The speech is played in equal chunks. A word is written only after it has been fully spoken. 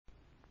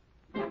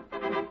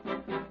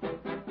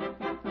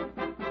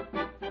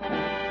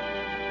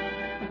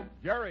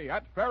Jerry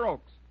at Fair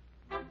Oaks.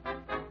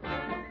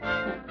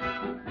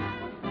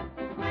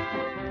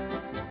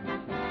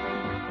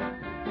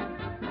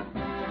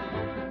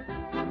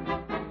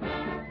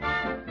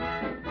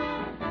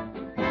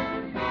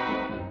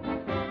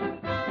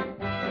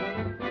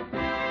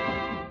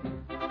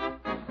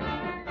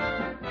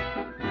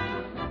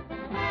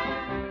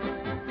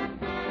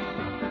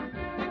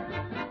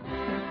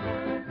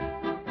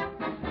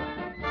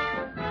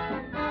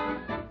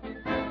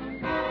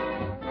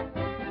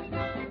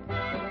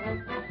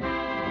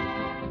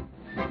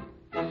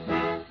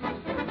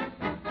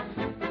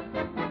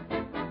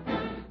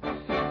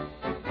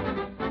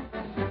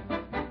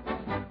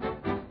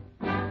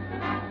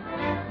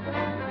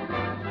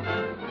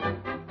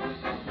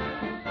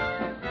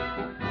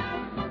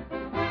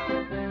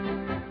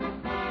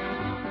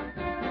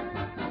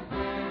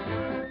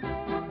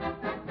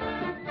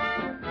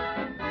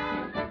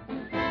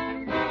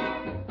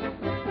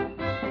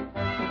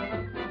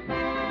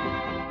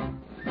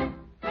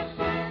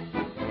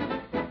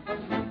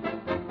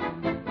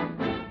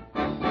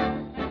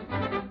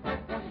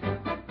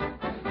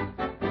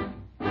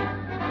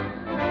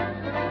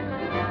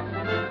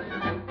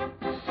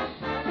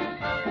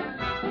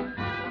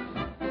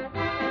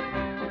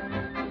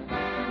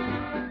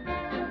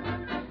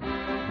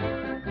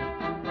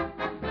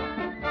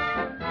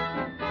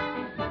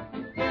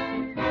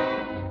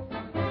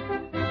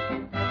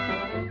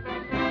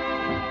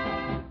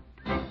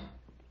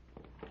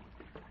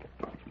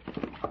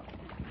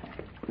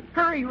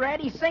 Hurry, Red,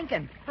 he's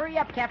sinking. Hurry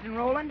up, Captain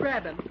Rowland.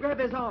 Grab him. Grab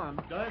his arm.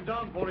 Dive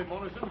down for him,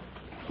 Morrison.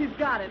 He's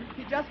got him.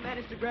 He just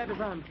managed to grab his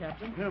arm,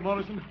 Captain. Here,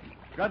 Morrison.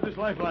 Grab this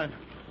lifeline.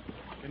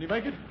 Can you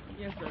make it?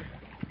 Yes, sir.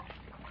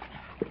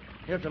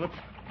 Here, Phillips.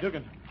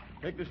 Dugan,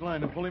 take this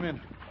line and pull him in.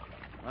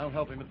 I'll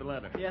help him at the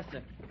ladder. Yes,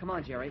 sir. Come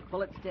on, Jerry.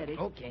 Pull it steady.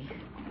 Okay.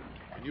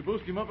 Can you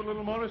boost him up a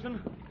little, Morrison?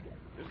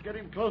 Just get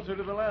him closer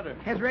to the ladder.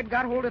 Has Red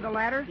got hold of the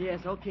ladder?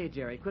 Yes, okay,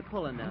 Jerry. Quit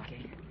pulling now.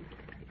 Okay.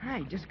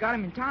 I just got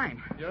him in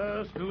time.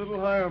 Just a little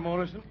higher,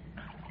 Morrison.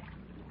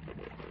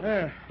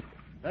 There.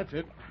 That's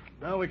it.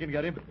 Now we can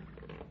get him.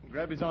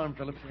 Grab his arm,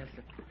 Phillips. Yes,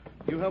 sir.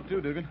 You help too,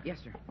 Dugan. Yes,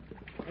 sir.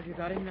 Have you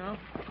got him now?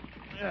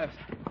 Yes.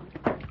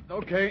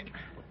 Okay.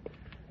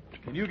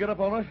 Can you get up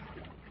all right?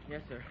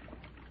 Yes, sir.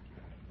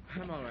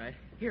 I'm all right.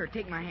 Here,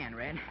 take my hand,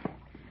 Red.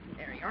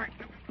 There you are.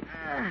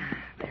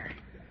 There.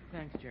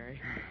 Thanks, Jerry.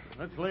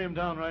 Let's lay him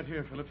down right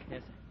here, Phillips.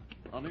 Yes,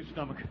 sir. On his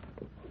stomach.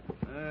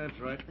 That's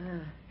right.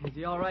 Is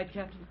he all right,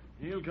 Captain?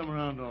 He'll come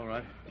around all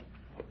right.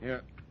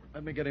 Here,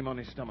 let me get him on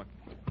his stomach.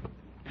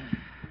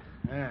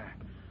 There.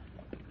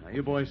 Now,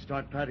 you boys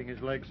start patting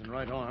his legs and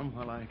right arm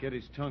while I get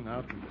his tongue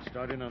out and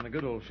start in on the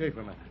good old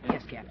Schaefer method.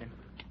 Yes, Captain.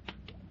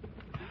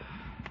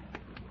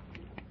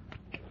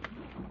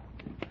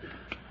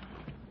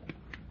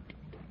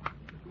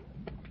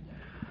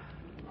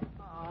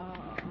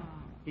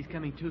 He's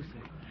coming to,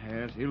 sir.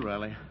 Yes, he'll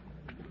rally.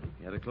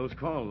 He had a close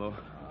call, though.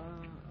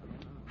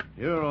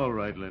 You're all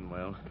right,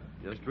 Linwell.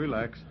 Just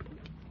relax.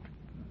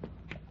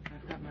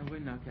 I've got my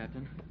wind now,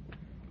 Captain.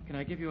 Can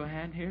I give you a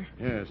hand here?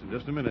 Yes, in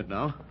just a minute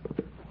now.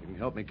 You can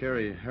help me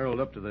carry Harold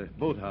up to the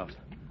boathouse.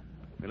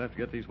 We'll have to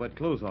get these wet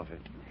clothes off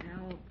him.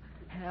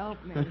 Help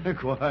me.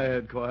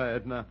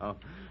 Quiet now.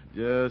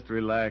 Just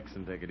relax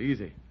and take it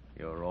easy.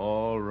 You're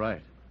all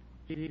right.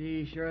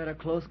 He sure had a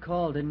close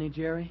call, didn't he,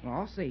 Jerry? Well,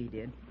 I'll say he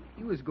did.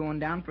 He was going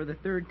down for the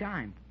third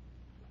time.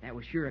 That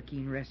was sure a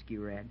keen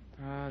rescue, Red.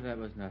 That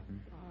was nothing.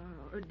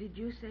 Did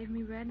you save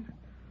me, Red?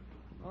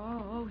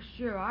 Oh,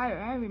 sure.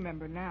 I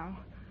remember now.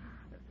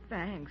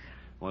 Thanks.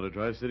 Want to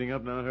try sitting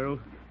up now, Harold?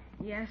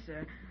 Yes,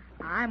 sir.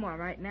 I'm all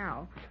right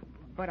now,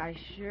 but I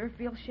sure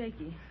feel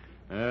shaky.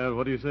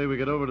 What do you say we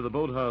get over to the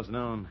boathouse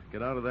now and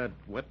get out of that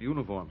wet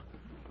uniform?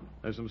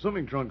 There's some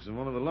swimming trunks in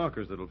one of the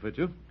lockers that'll fit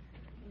you.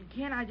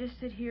 Can't I just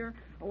sit here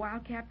a while,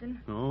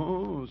 Captain?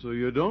 Oh, so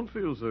you don't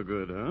feel so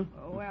good, huh?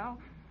 Well,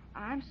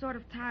 I'm sort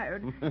of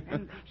tired,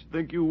 and... Should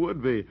think you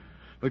would be.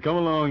 But come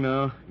along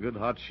now. Good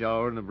hot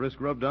shower and a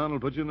brisk rub down will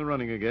put you in the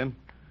running again.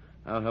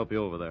 I'll help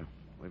you over there.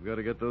 We've got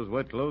to get those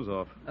wet clothes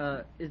off.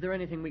 Is there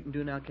anything we can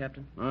do now,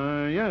 Captain?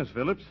 Yes,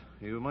 Phillips.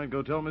 You might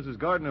go tell Mrs.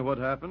 Gardner what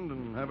happened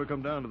and have her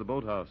come down to the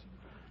boathouse.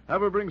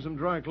 Have her bring some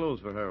dry clothes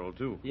for Harold,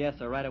 too. Yes,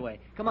 sir, right away.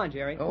 Come on,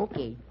 Jerry.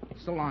 Okay.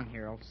 So long,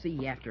 Harold. See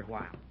you after a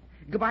while.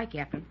 Goodbye,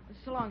 Captain.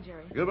 So long,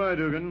 Jerry. Goodbye,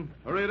 Dugan.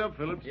 Hurry it up,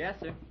 Phillips. Yes,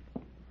 sir.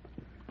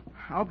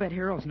 I'll bet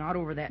Harold's not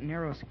over that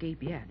narrow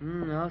escape yet.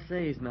 I'll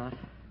say he's not.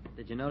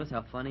 Did you notice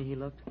how funny he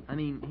looked? I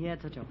mean, he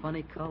had such a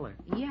funny color.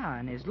 Yeah,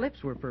 and his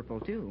lips were purple,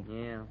 too.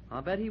 Yeah,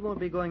 I'll bet he won't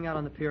be going out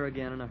on the pier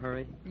again in a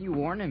hurry. You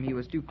warned him he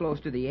was too close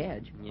to the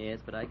edge. Yes,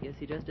 but I guess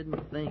he just didn't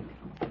think.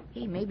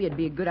 Hey, maybe it'd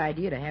be a good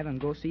idea to have him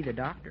go see the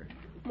doctor.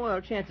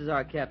 Well, chances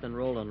are Captain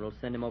Rowland will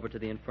send him over to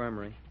the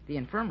infirmary. The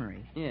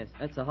infirmary? Yes,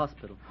 that's the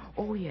hospital.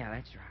 Oh, yeah,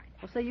 that's right.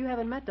 Well, say, you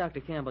haven't met Dr.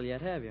 Campbell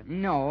yet, have you?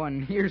 No,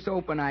 and here's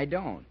hoping I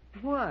don't.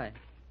 Why?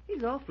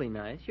 He's awfully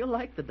nice. You'll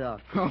like the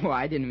doctor. Oh,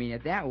 I didn't mean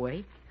it that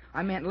way.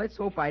 I meant let's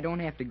hope I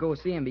don't have to go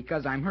see him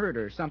because I'm hurt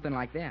or something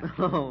like that.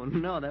 Oh,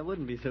 no, that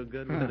wouldn't be so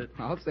good, would it?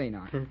 I'll say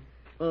not.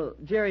 Well,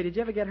 Jerry, did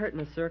you ever get hurt in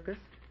a circus?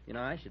 You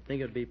know, I should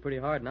think it would be pretty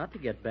hard not to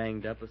get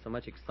banged up with so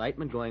much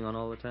excitement going on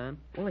all the time.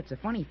 Well, it's a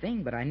funny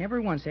thing, but I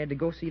never once had to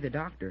go see the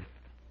doctor.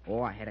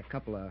 Oh, I had a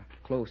couple of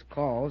close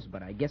calls,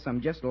 but I guess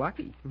I'm just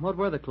lucky. What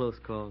were the close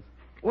calls?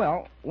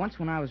 Well, once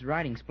when I was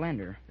riding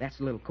Splendor, that's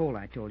the little colt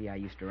I told you I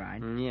used to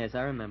ride. Yes,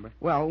 I remember.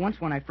 Well, once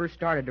when I first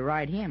started to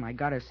ride him, I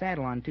got his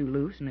saddle on too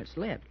loose and it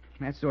slipped.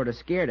 That sort of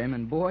scared him,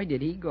 and boy,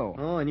 did he go.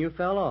 Oh, and you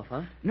fell off,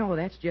 huh? No,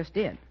 that's just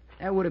it.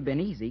 That would have been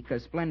easy,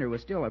 because Splendor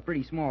was still a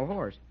pretty small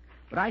horse.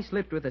 But I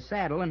slipped with the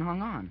saddle and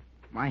hung on.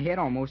 My head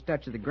almost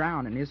touched the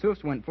ground, and his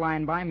hoofs went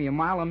flying by me a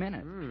mile a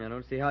minute. I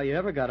don't see how you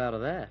ever got out of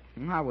that.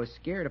 I was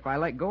scared if I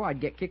let go, I'd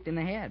get kicked in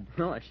the head.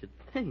 No, I should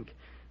think.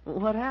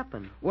 What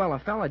happened? Well, a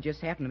fella just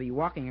happened to be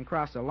walking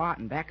across the lot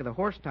in back of the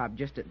horse top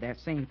just at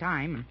that same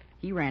time, and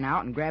he ran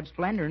out and grabbed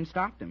Splendor and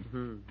stopped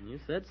him. You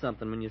said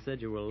something when you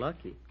said you were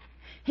lucky.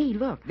 Hey,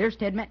 look, there's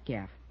Ted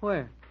Metcalf.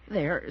 Where?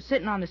 There,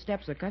 sitting on the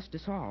steps of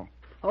Custis Hall.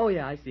 Oh,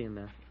 yeah, I see him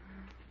now.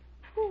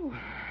 Whew.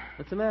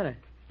 What's the matter?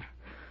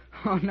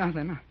 Oh,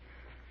 nothing.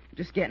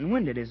 Just getting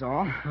winded is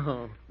all.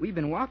 Oh. We've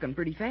been walking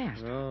pretty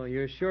fast. Oh,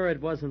 you're sure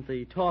it wasn't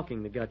the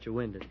talking that got you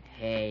winded?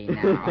 Hey,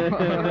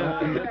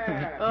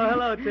 now. Oh,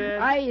 hello,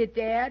 Ted. Hiya,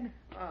 Ted.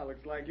 Oh,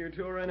 looks like you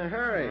two are in a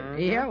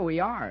hurry. Yeah, we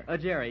are.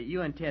 Jerry,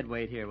 you and Ted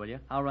wait here, will you?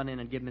 I'll run in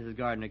and give Mrs.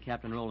 Gardner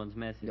Captain Rowland's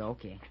message.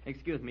 Okay.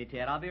 Excuse me,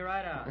 Ted. I'll be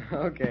right out.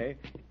 Okay.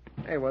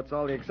 Hey, what's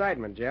all the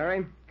excitement,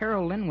 Jerry?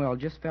 Harold Linwell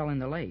just fell in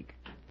the lake.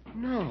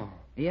 No.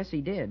 Yes,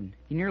 he did.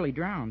 He nearly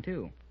drowned,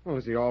 too. Well,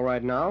 is he all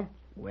right now?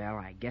 Well,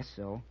 I guess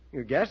so.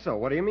 You guess so.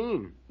 What do you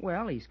mean?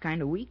 Well, he's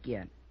kind of weak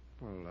yet.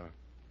 Well,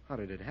 how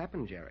did it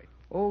happen, Jerry?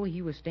 Oh,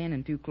 he was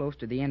standing too close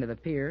to the end of the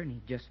pier, and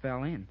he just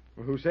fell in.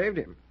 Well, who saved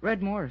him?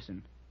 Red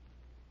Morrison.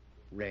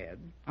 Red?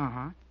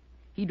 Uh-huh.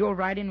 He dove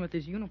right in with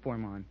his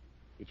uniform on.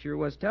 It sure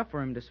was tough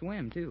for him to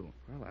swim, too.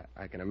 Well,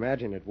 I can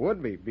imagine it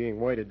would be, being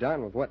weighted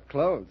down with wet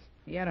clothes.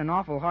 He had an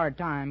awful hard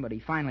time, but he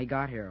finally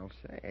got Harold.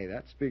 Say,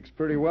 that speaks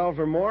pretty well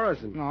for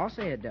Morrison. Oh, I'll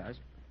say it does.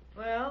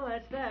 Well,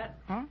 that's that.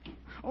 Huh?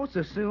 Oh,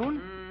 so soon?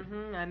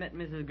 Mm-hmm. I met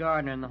Mrs.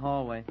 Gardner in the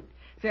hallway.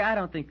 Say, I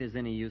don't think there's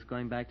any use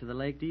going back to the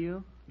lake, do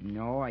you?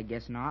 No, I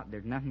guess not.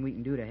 There's nothing we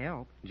can do to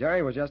help.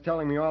 Jerry was just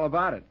telling me all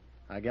about it.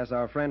 I guess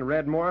our friend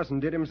Red Morrison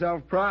did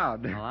himself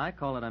proud. Well, I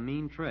call it a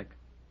mean trick.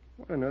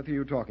 What on earth are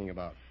you talking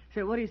about?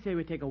 Say, what do you say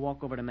we take a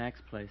walk over to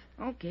Mac's place?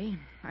 Okay.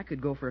 I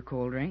could go for a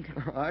cold drink.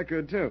 I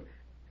could, too.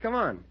 Come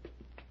on.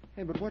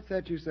 Hey, but what's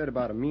that you said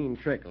about a mean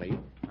trick, Lee?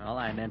 Well,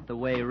 I meant the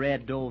way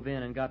Red dove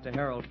in and got to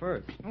Harold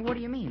first. What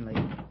do you mean, Lee?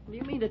 Do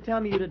you mean to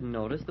tell me you didn't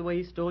notice the way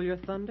he stole your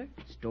thunder?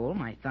 Stole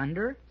my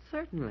thunder?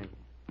 Certainly.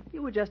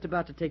 You were just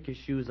about to take your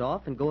shoes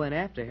off and go in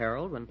after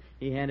Harold when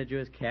he handed you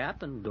his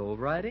cap and dove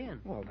right in.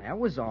 Well, that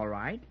was all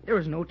right. There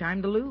was no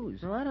time to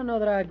lose. Well, I don't know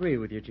that I agree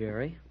with you,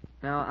 Jerry.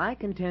 Now, I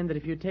contend that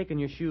if you'd taken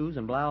your shoes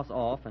and blouse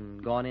off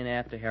and gone in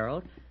after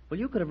Harold, well,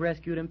 you could have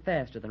rescued him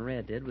faster than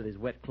Red did with his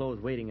wet clothes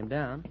weighting him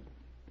down.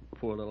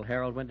 Poor little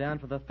Harold went down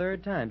for the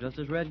third time just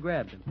as Red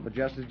grabbed him. But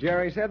just as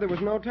Jerry said, there was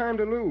no time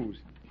to lose.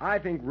 I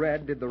think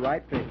Red did the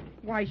right thing.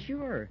 Why,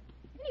 sure.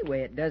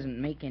 Anyway, it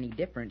doesn't make any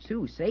difference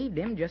who saved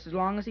him just as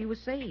long as he was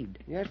saved.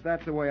 Yes,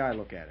 that's the way I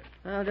look at it.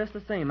 Well, just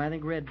the same, I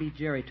think Red beat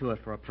Jerry to it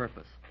for a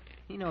purpose.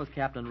 He knows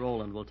Captain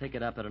Rowland will take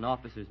it up at an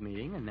officers'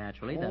 meeting, and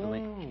naturally that'll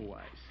make... Oh,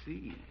 I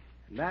see.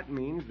 And that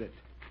means that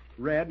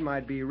Red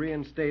might be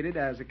reinstated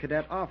as a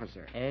cadet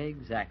officer.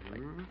 Exactly.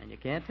 And you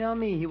can't tell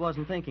me he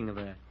wasn't thinking of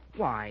that.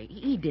 Why,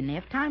 he didn't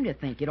have time to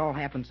think. It all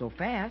happened so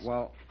fast.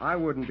 Well, I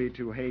wouldn't be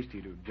too hasty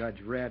to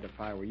judge Red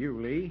if I were you,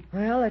 Lee.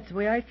 Well, that's the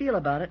way I feel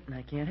about it, and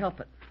I can't help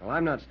it. Well,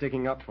 I'm not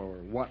sticking up for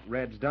what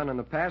Red's done in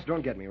the past.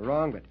 Don't get me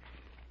wrong, but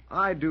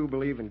I do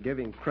believe in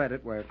giving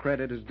credit where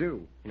credit is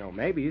due. You know,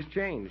 maybe he's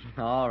changed.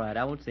 All right,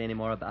 I won't say any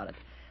more about it.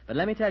 But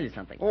let me tell you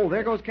something. Oh,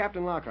 there goes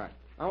Captain Lockhart.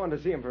 I wanted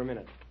to see him for a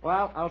minute.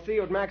 Well, I'll see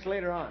you at Max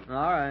later on.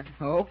 All right.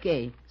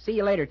 Okay. See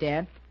you later,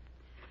 Tad.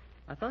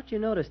 I thought you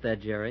noticed that,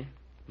 Jerry.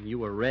 You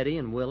were ready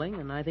and willing,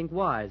 and I think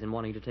wise in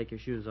wanting to take your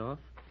shoes off.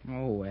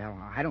 Oh, well,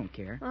 I don't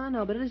care. Oh,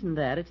 no, but it isn't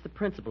that. It's the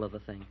principle of the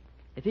thing.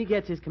 If he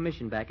gets his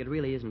commission back, it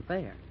really isn't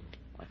fair.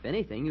 If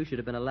anything, you should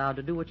have been allowed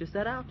to do what you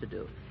set out to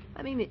do.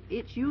 I mean,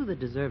 it's you that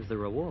deserves the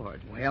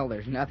reward. Well,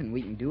 there's nothing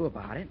we can do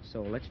about it,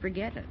 so let's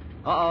forget it.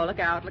 Uh-oh, look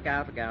out, look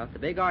out, look out. The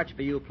big arch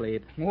for you,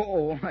 plebe.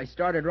 Whoa, I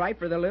started right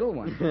for the little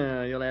one.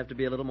 You'll have to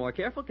be a little more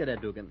careful,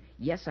 Cadet Dugan.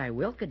 Yes, I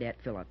will, Cadet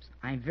Phillips.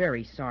 I'm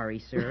very sorry,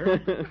 sir.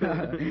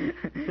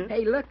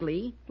 Hey, look,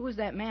 Lee. Who was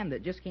that man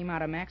that just came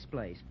out of Mac's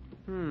place?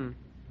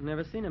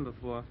 Never seen him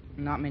before.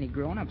 Not many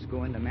grown-ups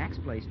go into Mac's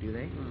place, do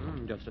they?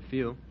 Just a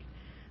few.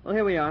 Well,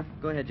 here we are.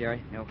 Go ahead,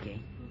 Jerry.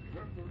 Okay.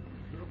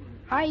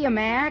 Hiya,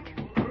 Mac.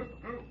 Oh,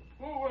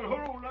 well,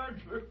 hello, lads.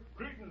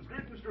 Greetings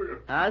to you.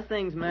 How's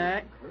things,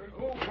 Mac?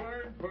 Oh,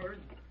 fine.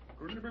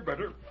 Couldn't be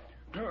better.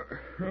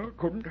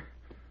 Couldn't.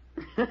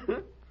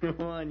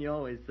 And you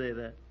always say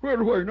that.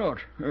 Well, why not?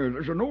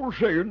 There's an old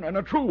saying, and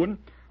a true one.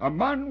 A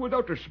man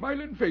without a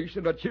smiling face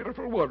and a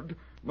cheerful word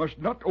must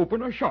not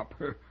open a shop.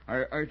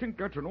 I think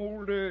that's an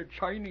old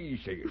Chinese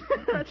saying.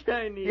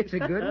 Chinese. It's a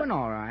good one,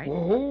 all right.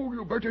 Oh,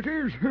 you bet it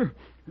is.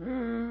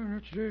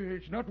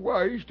 It's not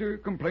wise to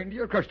complain to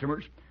your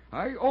customers.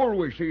 I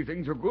always say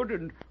things are good,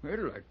 and,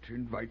 well, that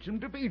invites them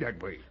to be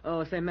that way.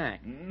 Oh, say,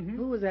 Mac, Mm-hmm.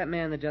 who was that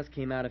man that just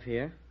came out of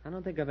here? I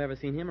don't think I've ever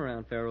seen him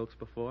around Fair Oaks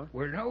before.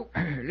 Well, now,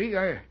 Lee,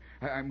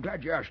 I'm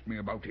glad you asked me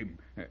about him,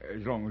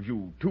 as long as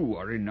you two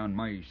are in on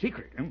my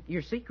secret.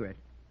 Your secret?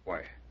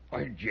 Why,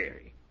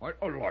 Jerry.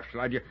 Oh, losh,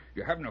 lad, you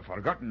haven't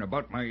forgotten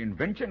about my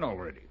invention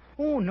already.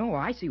 Oh, no,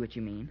 I see what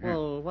you mean.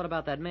 Well, what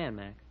about that man,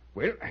 Mac?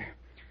 Well,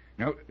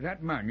 now,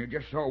 that man you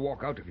just saw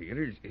walk out of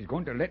here is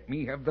going to let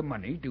me have the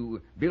money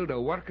to build a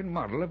working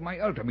model of my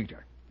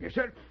altimeter. Yes,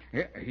 sir.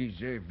 Yeah, he's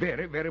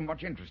very, very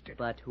much interested.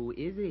 But who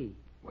is he?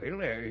 Well,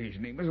 his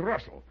name is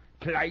Russell.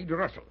 Clyde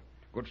Russell.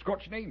 Good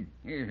Scotch name.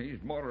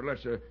 He's more or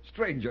less a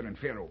stranger in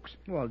Fair Oaks.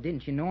 Well,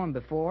 didn't you know him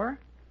before?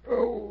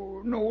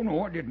 Oh,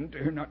 no, I didn't.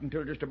 Not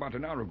until just about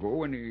an hour ago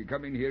when he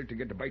come in here to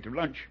get a bite of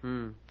lunch.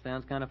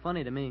 Sounds kind of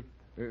funny to me.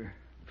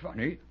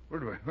 Funny?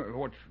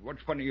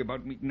 What's funny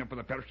about meeting up with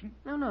a person?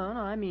 No,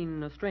 I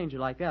mean a stranger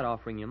like that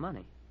offering you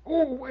money.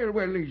 Oh,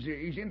 well,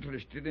 he's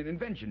interested in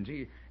inventions.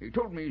 He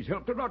told me he's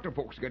helped a lot of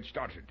folks get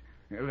started.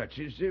 Well, that's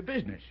his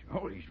business.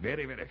 Oh, he's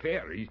very, very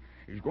fair.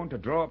 He's going to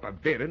draw up a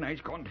very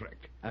nice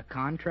contract. A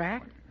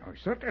contract? Oh,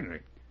 certainly.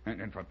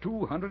 And for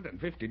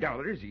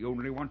 $250, he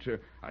only wants a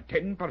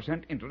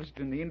 10% interest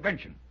in the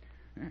invention.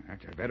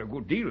 That's a very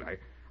good deal.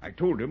 I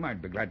told him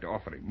I'd be glad to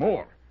offer him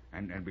more.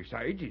 And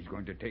besides, he's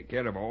going to take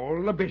care of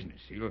all the business.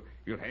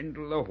 He'll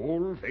handle the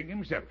whole thing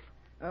himself.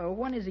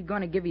 When is he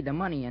going to give you the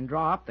money and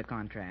draw up the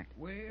contract?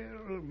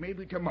 Well,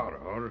 maybe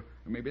tomorrow, or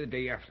maybe the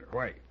day after.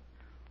 Why?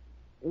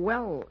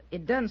 Well,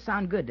 it doesn't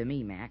sound good to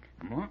me, Mac.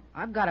 Huh?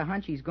 I've got a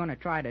hunch he's going to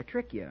try to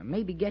trick you,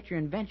 maybe get your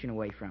invention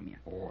away from you.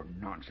 Oh,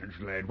 nonsense,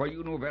 lad. Why,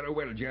 you know very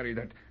well, Jerry,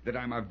 that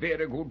I'm a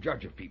very good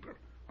judge of people.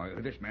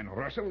 This man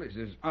Russell is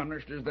as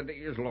honest as the day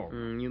is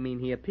long. You mean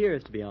he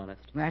appears to be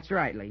honest? That's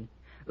right, Lee.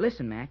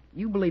 Listen, Mac,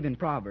 you believe in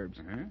Proverbs.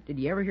 Uh-huh. Did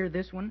you ever hear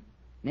this one?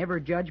 Never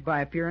judge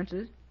by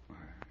appearances?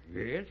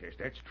 Yes,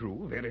 that's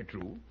true, very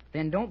true.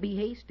 Then don't be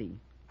hasty.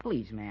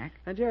 Please, Mac.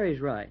 Now, Jerry's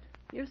right.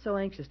 You're so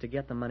anxious to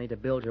get the money to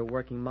build your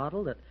working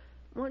model that,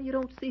 well, you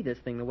don't see this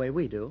thing the way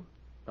we do.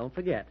 Don't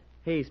forget,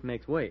 haste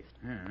makes waste.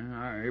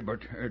 Aye,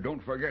 but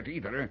don't forget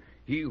either,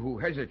 he who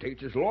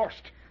hesitates is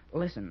lost.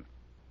 Listen,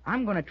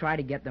 I'm going to try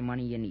to get the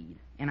money you need,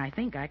 and I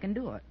think I can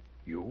do it.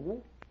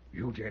 You?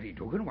 You, Jerry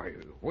Dugan? Why,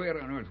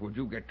 where on earth would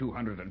you get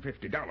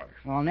 $250?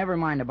 Well, never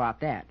mind about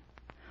that.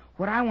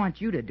 What I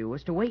want you to do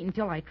is to wait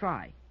until I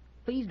try.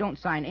 Please don't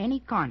sign any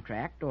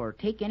contract or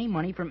take any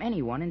money from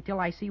anyone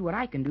until I see what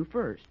I can do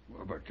first.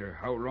 Well, but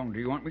how long do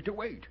you want me to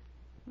wait?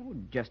 Oh,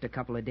 just a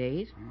couple of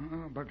days.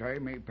 But I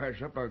may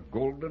pass up a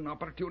golden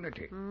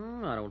opportunity.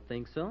 I don't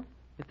think so.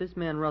 If this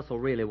man Russell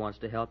really wants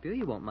to help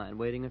you, won't mind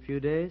waiting a few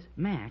days.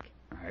 Mac,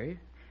 Aye?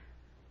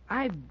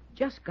 I've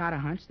just got a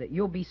hunch that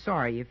you'll be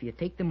sorry if you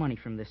take the money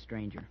from this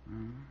stranger.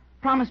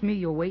 Promise me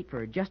you'll wait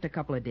for just a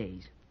couple of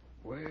days.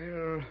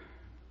 Well,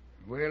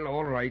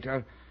 all right.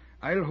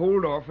 I'll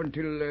hold off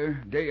until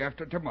day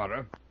after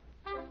tomorrow.